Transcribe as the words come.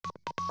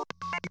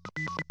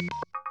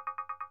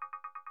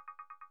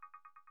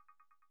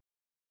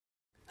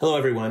Hello,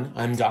 everyone.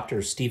 I'm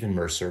Dr. Stephen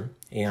Mercer,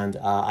 and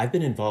I've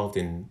been involved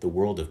in the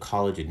world of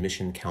college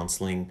admission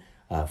counseling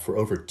for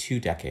over 2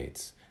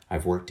 decades.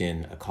 I've worked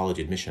in a college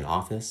admission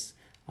office.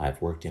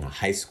 I've worked in a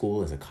high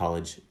school as a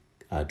college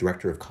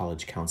director of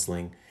college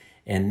counseling.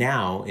 And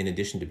now, in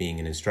addition to being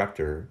an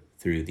instructor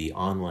through the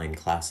online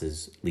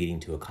classes leading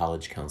to a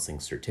college counseling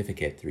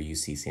certificate through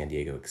UC San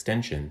Diego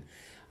Extension,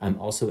 I'm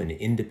also an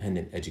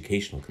independent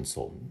educational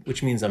consultant,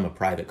 which means I'm a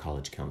private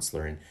college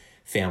counselor, and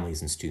families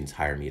and students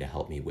hire me to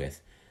help me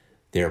with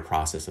their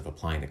process of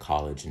applying to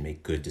college and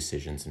make good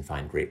decisions and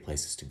find great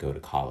places to go to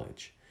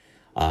college.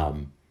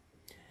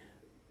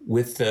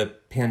 With the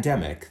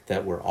pandemic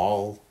that we're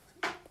all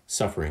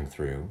suffering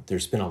through,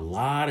 there's been a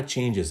lot of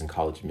changes in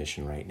college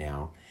admission right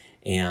now,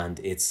 and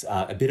it's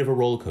a bit of a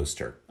roller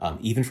coaster,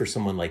 even for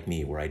someone like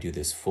me where I do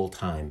this full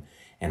time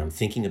and I'm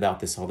thinking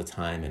about this all the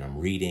time and I'm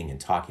reading and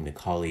talking to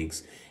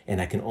colleagues. And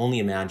I can only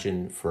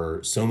imagine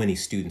for so many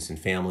students and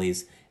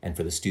families, and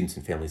for the students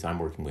and families I'm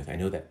working with, I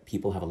know that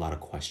people have a lot of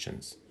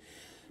questions.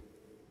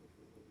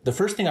 The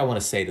first thing I want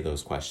to say to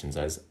those questions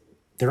is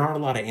there aren't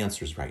a lot of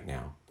answers right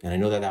now. And I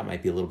know that that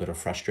might be a little bit of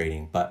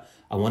frustrating, but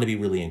I want to be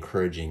really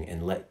encouraging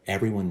and let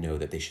everyone know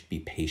that they should be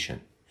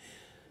patient.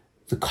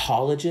 The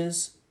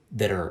colleges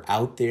that are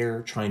out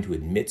there trying to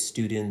admit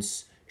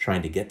students,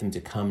 trying to get them to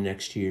come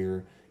next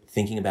year,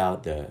 thinking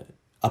about the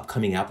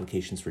upcoming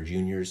applications for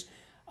juniors,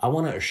 I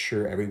want to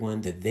assure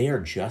everyone that they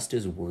are just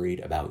as worried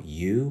about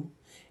you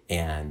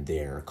and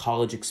their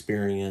college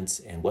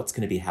experience and what's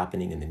going to be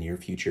happening in the near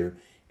future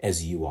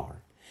as you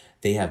are.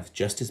 They have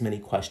just as many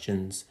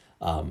questions.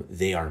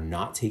 They are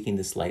not taking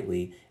this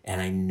lightly. And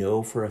I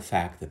know for a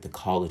fact that the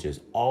colleges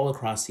all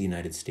across the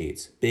United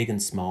States, big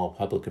and small,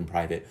 public and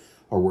private,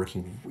 are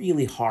working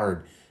really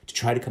hard to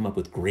try to come up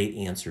with great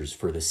answers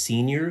for the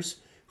seniors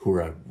who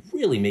are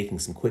really making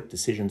some quick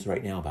decisions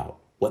right now about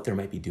what they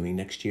might be doing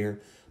next year,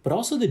 but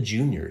also the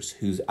juniors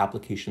whose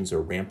applications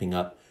are ramping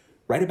up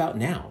right about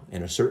now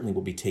and certainly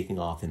will be taking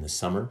off in the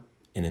summer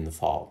and in the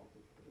fall.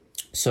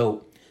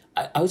 So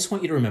I just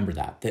want you to remember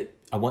that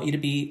I want you to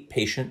be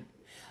patient,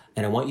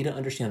 and I want you to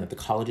understand that the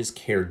colleges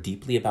care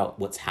deeply about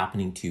what's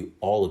happening to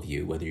all of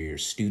you, whether you're a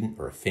student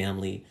or a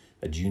family,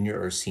 a junior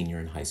or a senior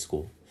in high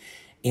school.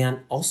 And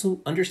also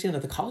understand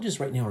that the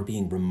colleges right now are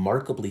being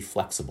remarkably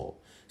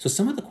flexible. So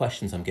some of the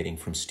questions I'm getting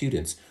from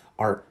students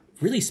are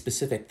really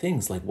specific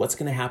things like what's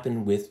going to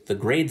happen with the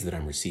grades that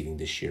I'm receiving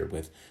this year,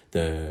 with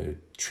the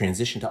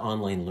transition to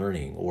online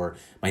learning, or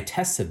my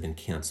tests have been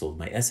canceled,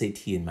 my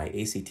SAT and my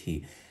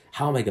ACT.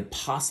 How am I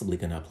possibly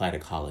going to apply to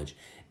college?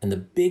 And the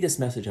biggest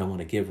message I want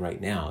to give right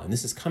now, and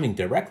this is coming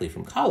directly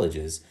from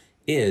colleges,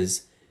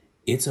 is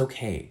it's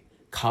okay.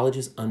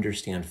 Colleges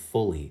understand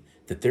fully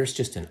that there's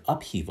just an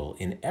upheaval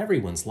in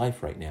everyone's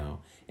life right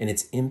now, and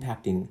it's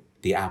impacting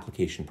the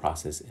application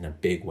process in a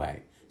big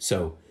way.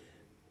 So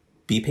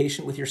be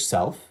patient with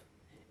yourself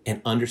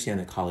and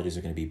understand that colleges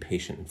are going to be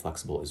patient and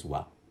flexible as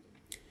well.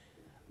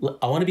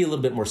 I want to be a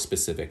little bit more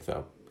specific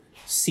though.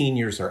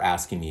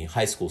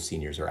 High school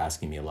seniors are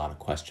asking me a lot of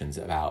questions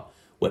about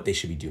what they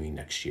should be doing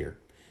next year.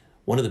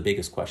 One of the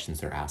biggest questions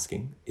they're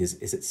asking is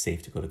it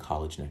safe to go to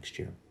college next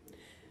year?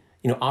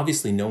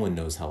 Obviously no one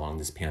knows how long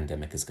this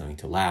pandemic is going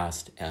to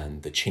last,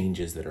 and the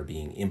changes that are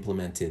being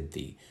implemented,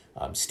 the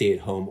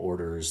stay-at-home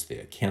orders,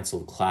 the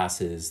canceled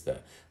classes,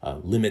 the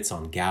limits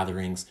on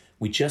gatherings,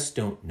 we just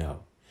don't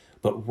know.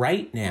 But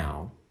right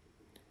now,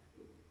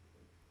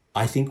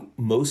 I think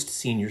most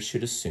seniors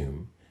should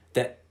assume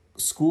that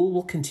school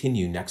will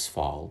continue next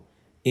fall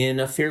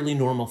in a fairly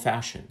normal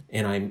fashion.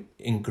 And I'm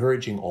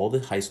encouraging all the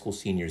high school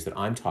seniors that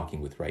I'm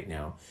talking with right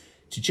now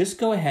to just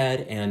go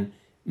ahead and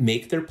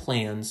make their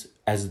plans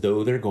as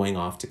though they're going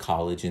off to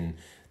college in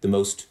the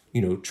most,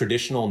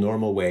 traditional,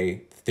 normal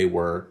way that they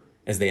were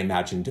as they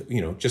imagined,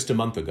 just a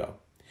month ago.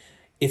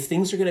 If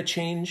things are going to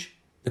change,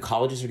 the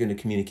colleges are going to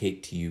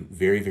communicate to you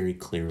very, very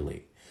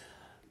clearly.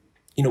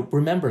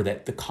 Remember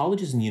that the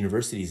colleges and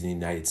universities in the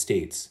United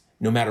States,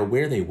 no matter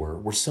where they were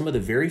some of the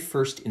very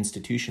first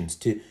institutions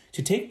to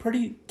take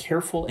pretty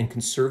careful and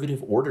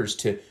conservative orders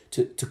to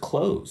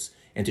close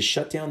and to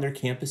shut down their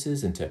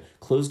campuses and to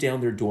close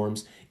down their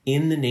dorms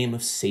in the name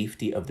of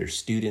safety of their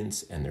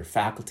students and their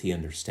faculty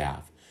and their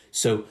staff.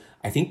 So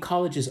I think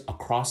colleges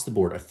across the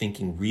board are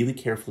thinking really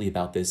carefully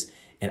about this,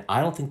 and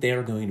I don't think they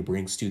are going to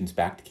bring students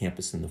back to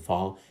campus in the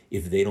fall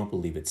if they don't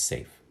believe it's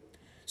safe.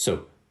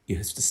 So you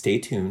have to stay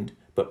tuned,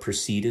 but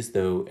proceed as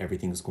though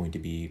everything is going to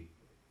be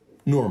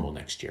normal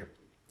next year.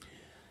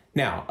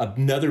 Now,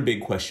 another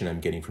big question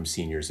I'm getting from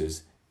seniors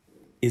is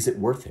it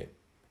worth it?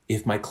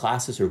 If my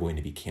classes are going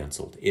to be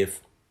canceled,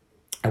 if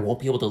I won't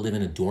be able to live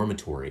in a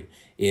dormitory,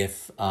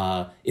 if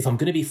I'm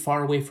going to be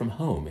far away from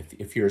home,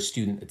 if you're a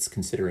student that's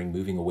considering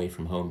moving away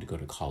from home to go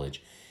to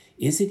college,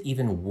 is it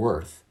even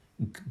worth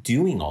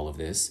doing all of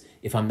this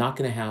if I'm not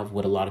going to have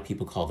what a lot of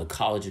people call the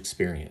college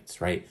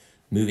experience, right?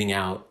 Moving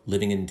out,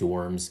 living in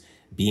dorms,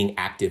 being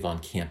active on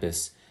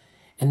campus.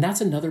 And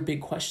that's another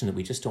big question that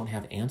we just don't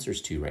have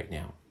answers to right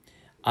now.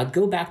 I'd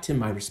go back to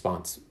my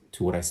response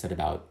to what I said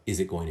about, is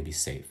it going to be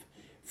safe?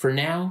 For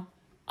now,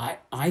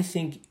 I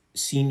think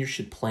seniors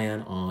should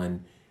plan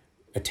on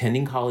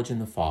attending college in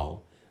the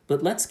fall,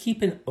 but let's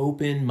keep an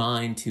open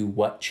mind to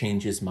what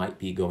changes might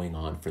be going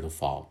on for the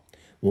fall.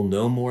 We'll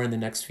know more in the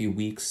next few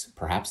weeks,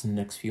 perhaps in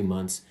the next few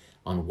months,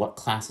 on what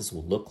classes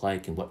will look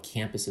like and what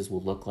campuses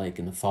will look like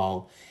in the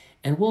fall,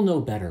 and we'll know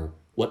better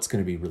what's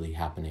going to be really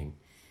happening.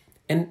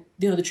 And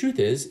the truth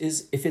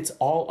is if it's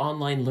all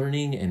online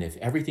learning and if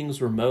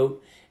everything's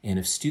remote and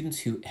if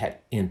students who had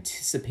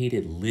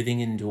anticipated living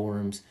in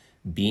dorms,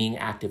 being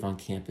active on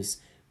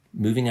campus,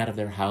 moving out of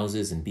their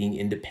houses and being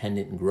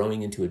independent and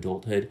growing into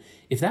adulthood,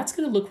 if that's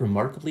going to look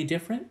remarkably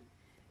different,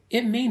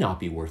 it may not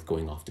be worth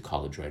going off to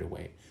college right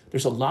away.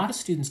 There's a lot of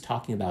students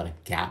talking about a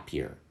gap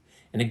year.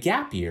 And a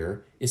gap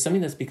year is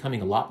something that's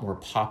becoming a lot more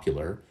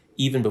popular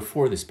even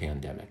before this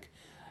pandemic.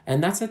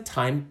 And that's a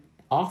time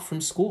off from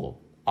school,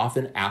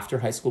 often after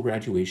high school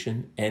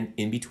graduation and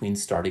in between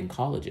starting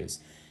colleges.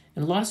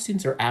 And a lot of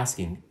students are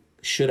asking,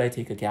 should I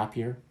take a gap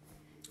year?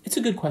 It's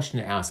a good question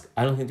to ask.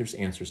 I don't think there's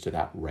answers to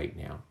that right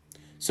now.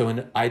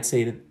 So I'd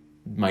say that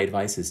my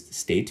advice is to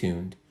stay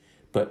tuned,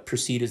 but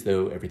proceed as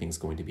though everything's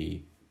going to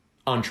be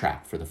on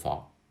track for the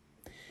fall.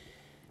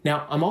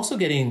 Now, I'm also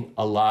getting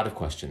a lot of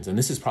questions, and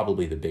this is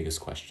probably the biggest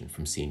question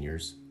from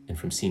seniors and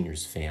from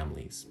seniors'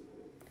 families.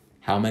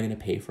 How am I going to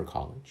pay for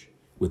college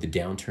with the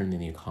downturn in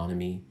the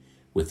economy,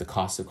 with the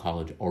cost of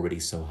college already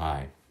so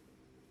high?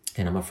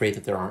 And I'm afraid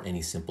that there aren't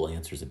any simple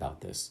answers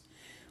about this.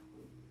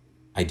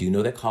 I do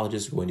know that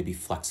colleges are going to be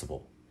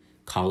flexible.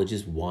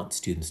 Colleges want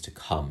students to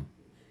come.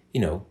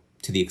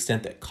 To the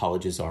extent that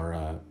colleges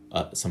are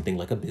something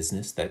like a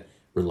business that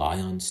rely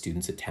on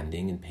students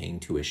attending and paying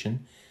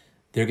tuition,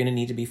 they're going to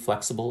need to be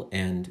flexible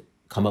and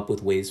come up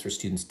with ways for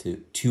students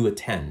to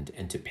attend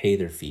and to pay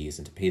their fees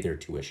and to pay their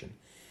tuition.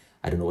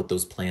 I don't know what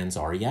those plans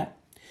are yet,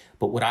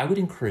 but what I would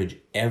encourage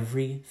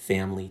every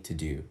family to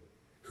do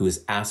who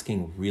is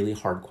asking really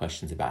hard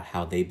questions about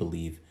how they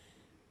believe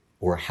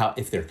or how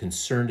if they're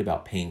concerned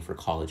about paying for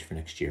college for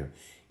next year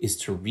is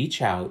to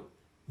reach out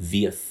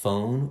via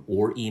phone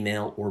or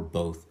email or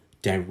both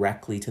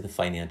directly to the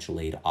financial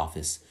aid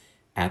office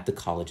at the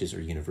colleges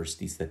or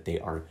universities that they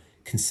are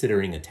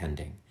considering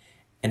attending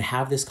and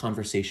have this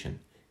conversation.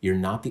 You're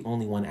not the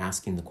only one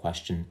asking the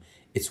question.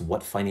 It's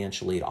what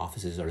financial aid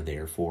offices are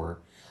there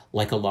for.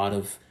 Like a lot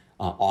of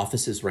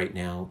offices right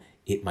now,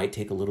 it might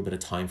take a little bit of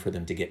time for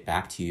them to get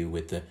back to you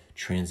with the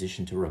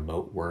transition to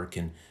remote work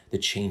and the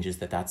changes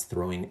that that's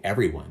throwing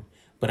everyone.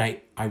 But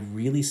I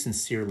really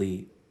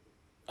sincerely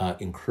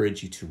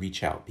encourage you to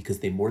reach out, because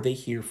the more they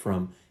hear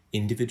from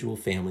individual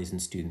families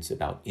and students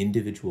about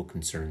individual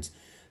concerns,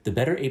 the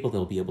better able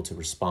they'll be able to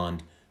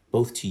respond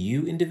both to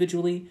you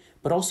individually,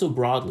 but also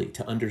broadly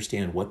to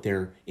understand what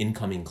their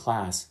incoming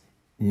class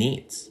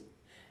needs.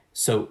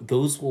 So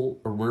those will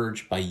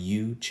emerge by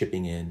you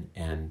chipping in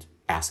and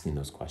asking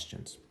those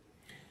questions.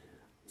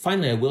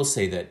 Finally, I will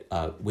say that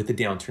with the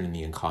downturn in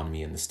the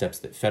economy and the steps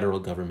that federal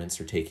governments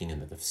are taking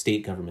and that the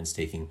state government's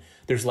taking,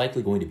 there's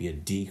likely going to be a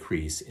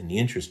decrease in the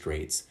interest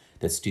rates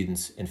that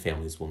students and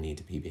families will need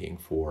to be paying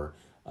for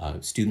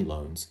student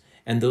loans.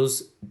 And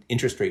those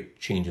interest rate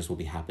changes will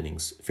be happening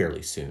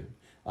fairly soon.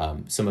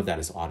 Some of that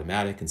is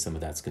automatic and some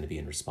of that's going to be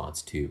in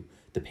response to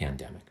the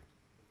pandemic.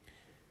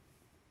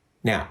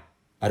 Now,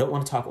 I don't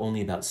want to talk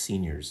only about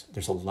seniors.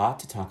 There's a lot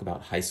to talk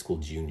about high school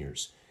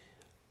juniors.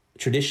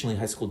 Traditionally,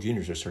 high school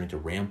juniors are starting to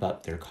ramp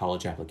up their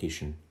college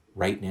application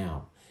right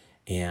now.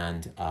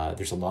 And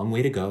there's a long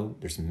way to go.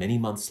 There's many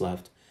months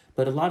left.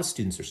 But a lot of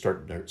students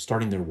are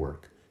starting their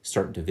work,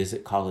 starting to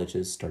visit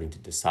colleges, starting to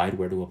decide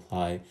where to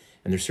apply.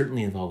 And they're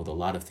certainly involved with a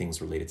lot of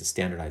things related to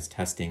standardized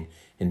testing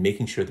and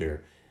making sure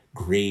their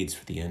grades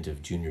for the end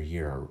of junior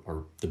year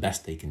are the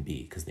best they can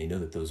be, because they know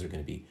that those are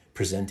going to be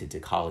presented to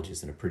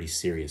colleges in a pretty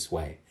serious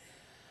way.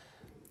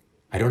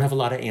 I don't have a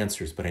lot of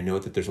answers, but I know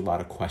that there's a lot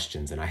of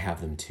questions, and I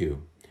have them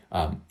too.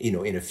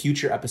 In a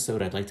future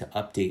episode, I'd like to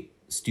update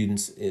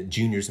students,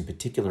 juniors in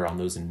particular, on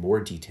those in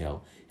more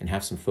detail and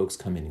have some folks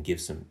come in and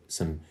give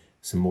some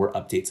more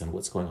updates on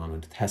what's going on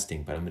with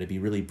testing, but I'm going to be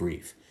really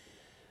brief.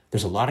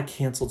 There's a lot of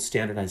canceled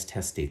standardized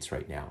test dates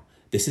right now.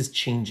 This is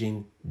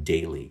changing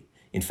daily.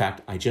 In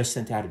fact, I just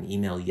sent out an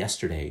email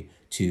yesterday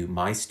to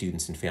my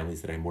students and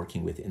families that I'm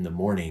working with in the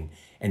morning,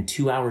 and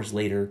 2 hours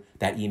later,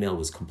 that email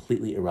was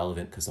completely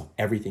irrelevant because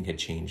everything had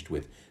changed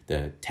with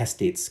the test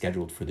dates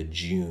scheduled for the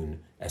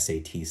June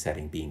SAT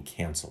setting being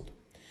canceled.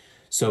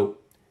 So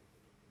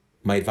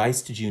my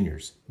advice to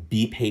juniors,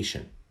 be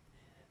patient.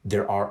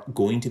 There are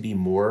going to be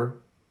more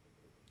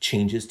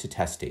changes to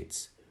test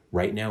dates.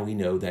 Right now, we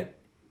know that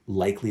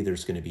likely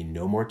there's going to be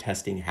no more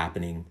testing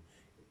happening,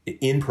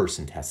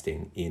 in-person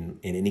testing in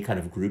any kind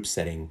of group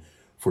setting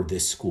for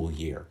this school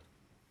year.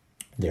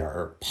 There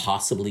are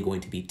possibly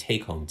going to be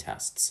take-home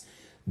tests.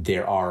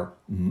 There are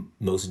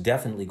most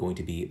definitely going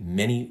to be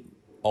many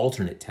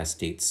alternate test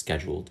dates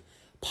scheduled,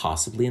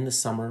 possibly in the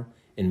summer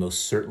and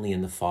most certainly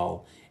in the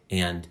fall.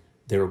 And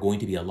there are going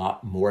to be a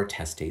lot more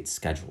test dates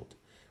scheduled.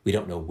 We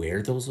don't know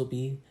where those will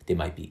be. They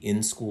might be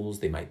in schools.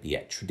 They might be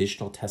at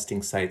traditional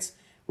testing sites.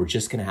 We're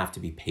just going to have to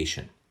be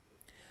patient.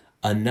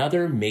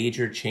 Another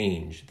major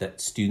change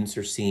that students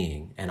are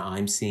seeing, and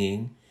I'm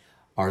seeing,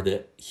 are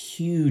the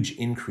huge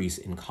increase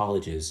in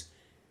colleges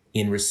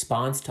in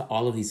response to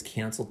all of these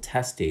canceled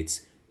test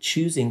dates,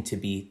 choosing to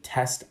be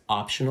test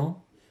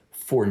optional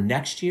for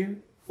next year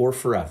or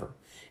forever.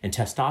 And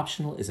test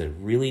optional is a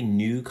really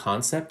new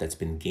concept that's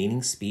been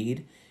gaining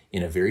speed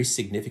in a very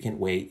significant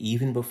way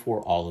even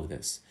before all of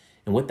this.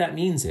 And what that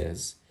means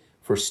is,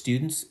 for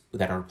students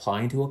that are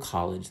applying to a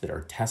college that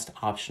are test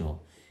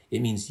optional,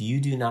 it means you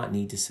do not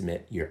need to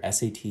submit your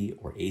SAT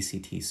or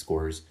ACT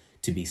scores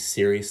to be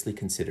seriously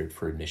considered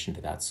for admission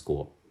to that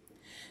school.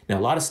 Now,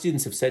 a lot of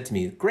students have said to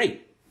me,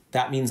 great,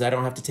 that means I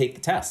don't have to take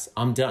the tests.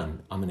 I'm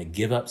done. I'm going to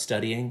give up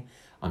studying.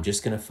 I'm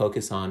just going to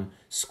focus on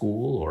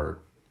school or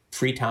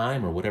free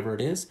time or whatever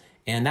it is.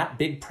 And that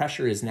big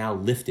pressure is now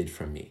lifted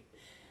from me.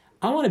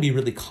 I want to be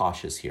really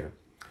cautious here.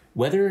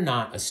 Whether or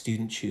not a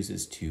student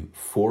chooses to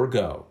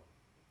forego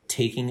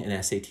taking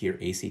an SAT or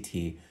ACT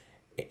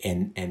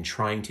and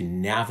trying to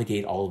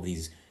navigate all of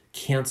these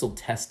canceled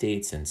test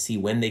dates and see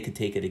when they could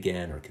take it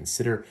again or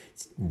consider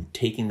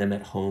taking them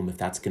at home if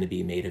that's going to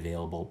be made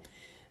available,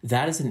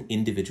 that is an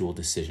individual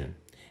decision.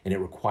 And it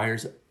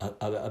requires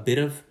a bit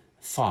of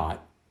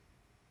thought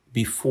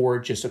before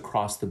just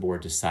across the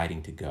board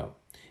deciding to go.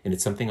 And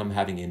it's something I'm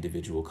having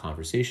individual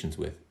conversations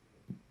with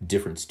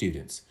different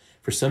students.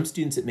 For some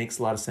students, it makes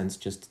a lot of sense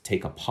just to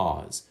take a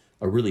pause,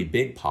 a really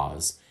big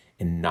pause,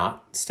 and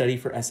not study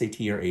for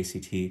SAT or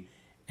ACT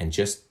and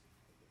just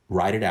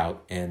ride it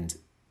out and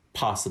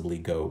possibly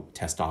go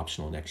test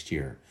optional next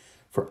year.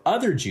 For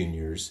other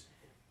juniors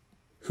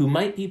who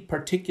might be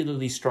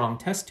particularly strong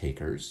test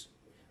takers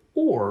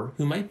or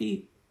who might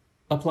be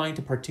applying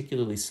to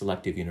particularly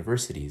selective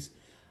universities,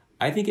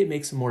 I think it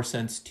makes more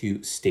sense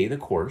to stay the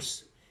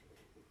course,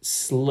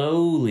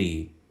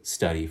 slowly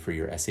study for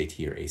your SAT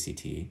or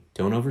ACT.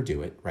 Don't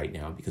overdo it right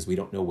now because we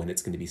don't know when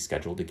it's going to be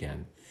scheduled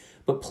again.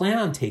 But plan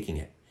on taking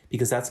it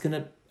because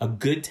a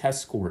good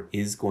test score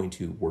is going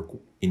to work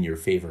in your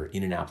favor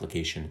in an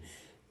application,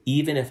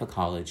 even if a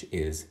college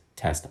is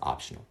test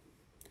optional.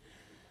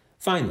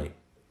 Finally,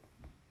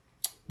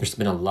 there's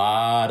been a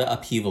lot of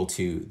upheaval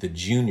to the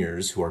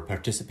juniors who are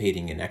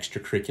participating in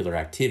extracurricular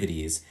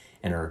activities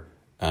and are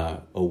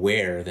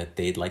aware that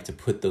they'd like to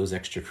put those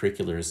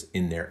extracurriculars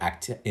in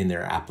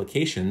their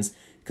applications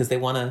because they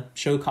want to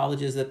show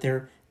colleges that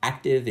they're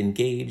active,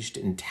 engaged,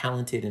 and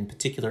talented in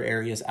particular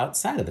areas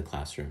outside of the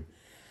classroom.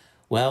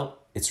 Well,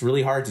 it's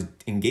really hard to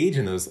engage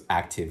in those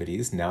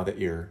activities now that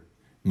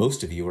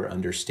most of you are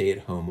under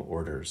stay-at-home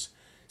orders.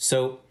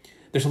 So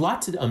there's a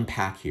lot to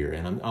unpack here,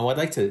 and I'd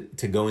like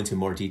to go into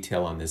more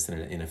detail on this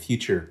in a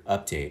future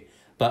update.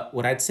 But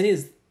what I'd say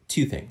is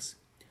two things.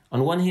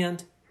 On one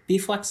hand, be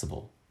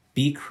flexible,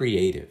 be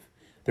creative.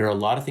 There are a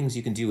lot of things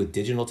you can do with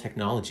digital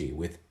technology,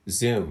 with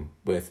Zoom,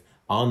 with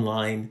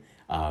online,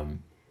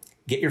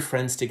 get your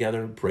friends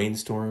together,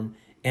 brainstorm,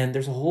 and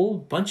there's a whole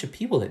bunch of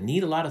people that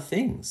need a lot of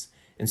things.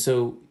 And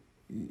so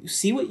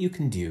see what you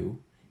can do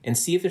and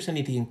see if there's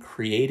anything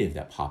creative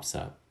that pops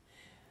up.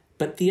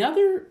 But the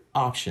other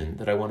option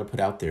that I want to put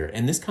out there,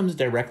 and this comes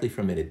directly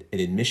from an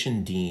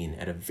admission dean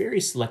at a very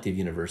selective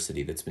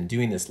university that's been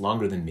doing this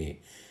longer than me,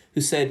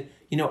 who said,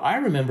 I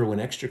remember when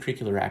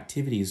extracurricular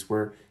activities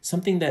were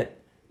something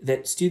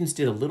that students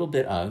did a little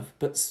bit of,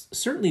 but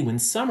certainly when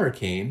summer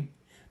came,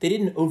 they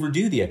didn't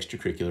overdo the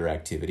extracurricular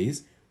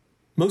activities.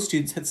 Most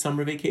students had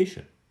summer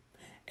vacation.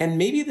 And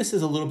maybe this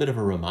is a little bit of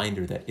a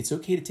reminder that it's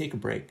okay to take a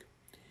break.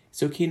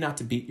 It's okay not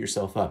to beat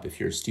yourself up if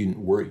you're a student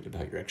worried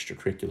about your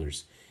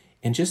extracurriculars.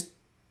 And just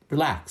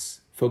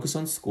relax, focus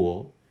on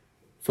school,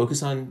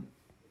 focus on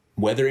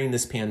weathering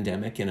this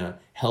pandemic in a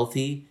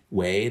healthy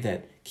way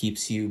that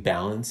keeps you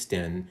balanced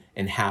and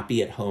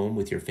happy at home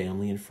with your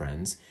family and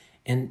friends,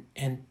 and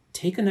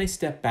take a nice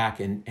step back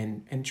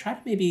and try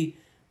to maybe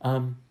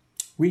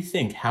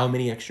rethink how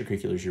many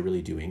extracurriculars you're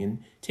really doing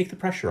and take the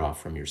pressure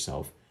off from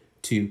yourself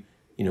to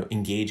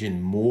engage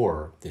in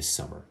more this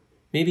summer.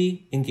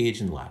 Maybe engage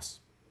in less.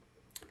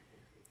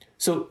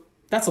 So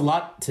that's a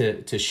lot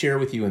to share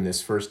with you in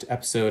this first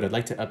episode. I'd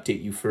like to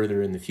update you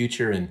further in the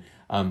future, and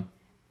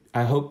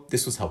I hope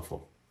this was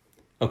helpful.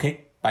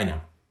 Okay, bye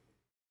now.